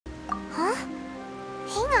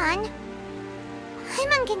Hang on.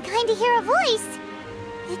 Paimon can kinda hear a voice.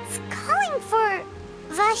 It's calling for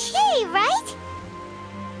Vacher, right?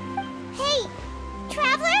 Hey,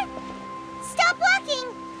 traveler! Stop walking!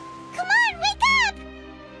 Come on, wake up!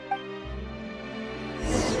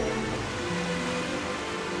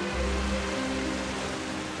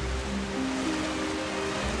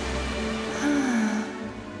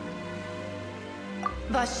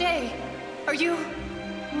 Vacher, are you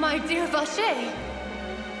my dear Vacher?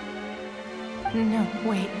 No,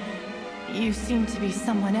 wait. You seem to be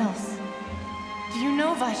someone else. Do you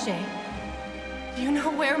know Vacher? Do you know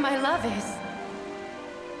where my love is?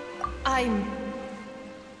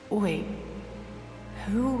 Wait.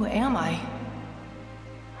 Who am I?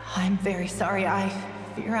 I'm very sorry. I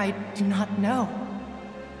fear I do not know.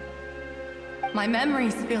 My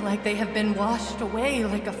memories feel like they have been washed away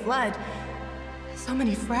like a flood. So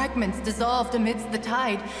many fragments dissolved amidst the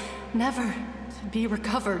tide, never to be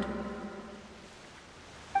recovered.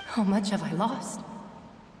 How much have I lost?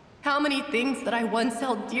 How many things that I once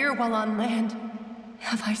held dear while on land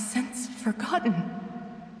have I since forgotten?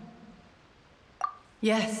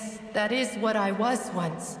 Yes, that is what I was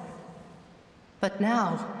once. But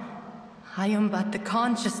now, I am but the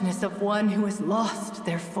consciousness of one who is lost,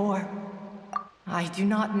 therefore. I do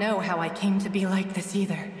not know how I came to be like this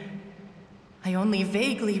either. I only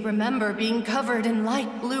vaguely remember being covered in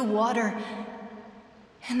light blue water,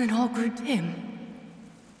 and then all grew dim.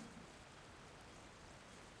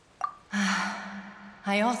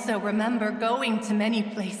 I also remember going to many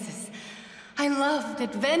places. I loved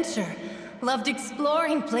adventure, loved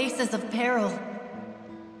exploring places of peril.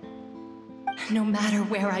 No matter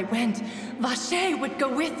where I went, Vacher would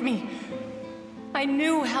go with me. I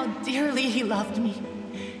knew how dearly he loved me,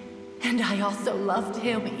 and I also loved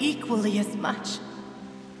him equally as much.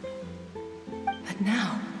 But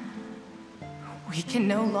now, we can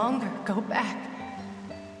no longer go back.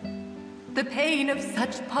 The pain of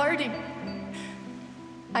such parting,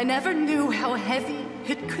 I never knew how heavy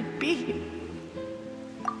it could be.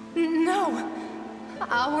 No,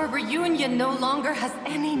 our reunion no longer has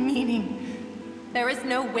any meaning. There is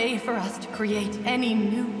no way for us to create any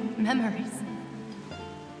new memories.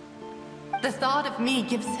 The thought of me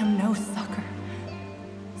gives him no succor,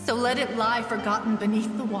 so let it lie forgotten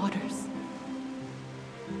beneath the waters.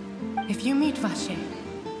 If you meet Vacher,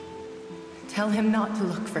 tell him not to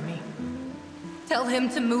look for me. Tell him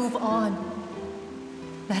to move on.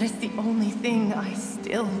 That is the only thing I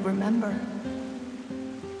still remember.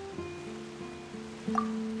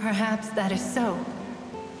 Perhaps that is so.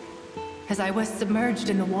 As I was submerged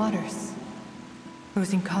in the waters,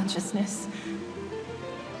 losing consciousness,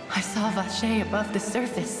 I saw Vacher above the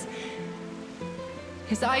surface.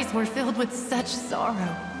 His eyes were filled with such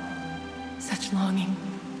sorrow, such longing.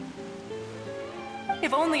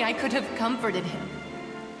 If only I could have comforted him,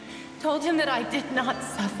 told him that I did not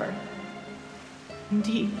suffer.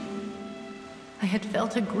 Indeed, I had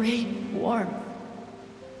felt a great warmth.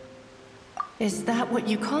 Is that what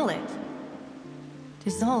you call it?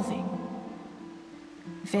 Dissolving?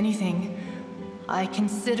 If anything, I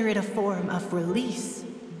consider it a form of release.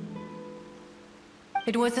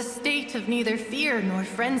 It was a state of neither fear nor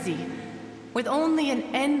frenzy, with only an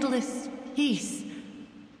endless peace,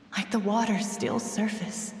 like the water's still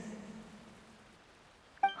surface.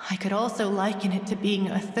 I could also liken it to being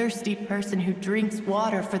a thirsty person who drinks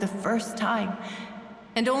water for the first time,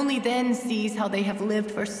 and only then sees how they have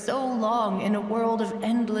lived for so long in a world of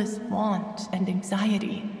endless want and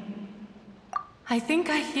anxiety. I think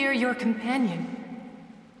I hear your companion.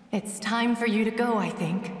 It's time for you to go, I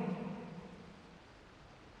think.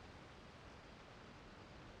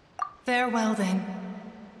 Farewell, then.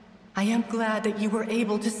 I am glad that you were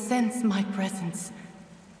able to sense my presence.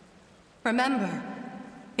 Remember,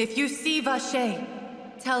 if you see Vacher,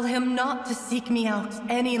 tell him not to seek me out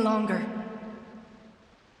any longer.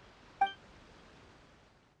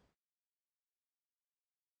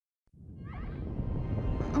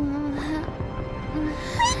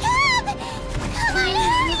 Wake up! Come on, hurry!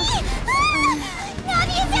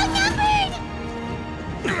 Navi is outnumbered!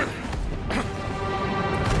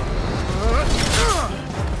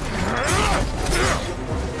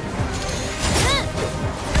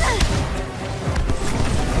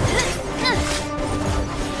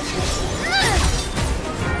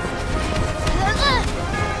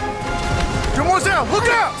 Demoiselle, look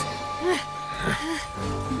out!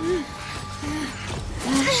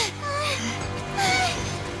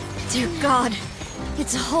 Dear God,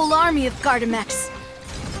 it's a whole army of Gardamex.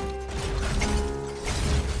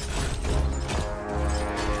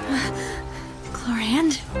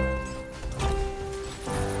 Chlorand?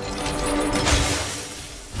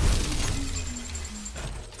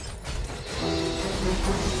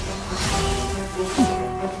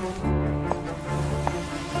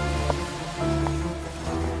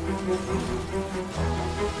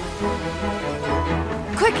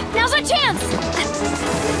 Quick, now's our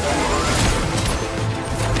chance!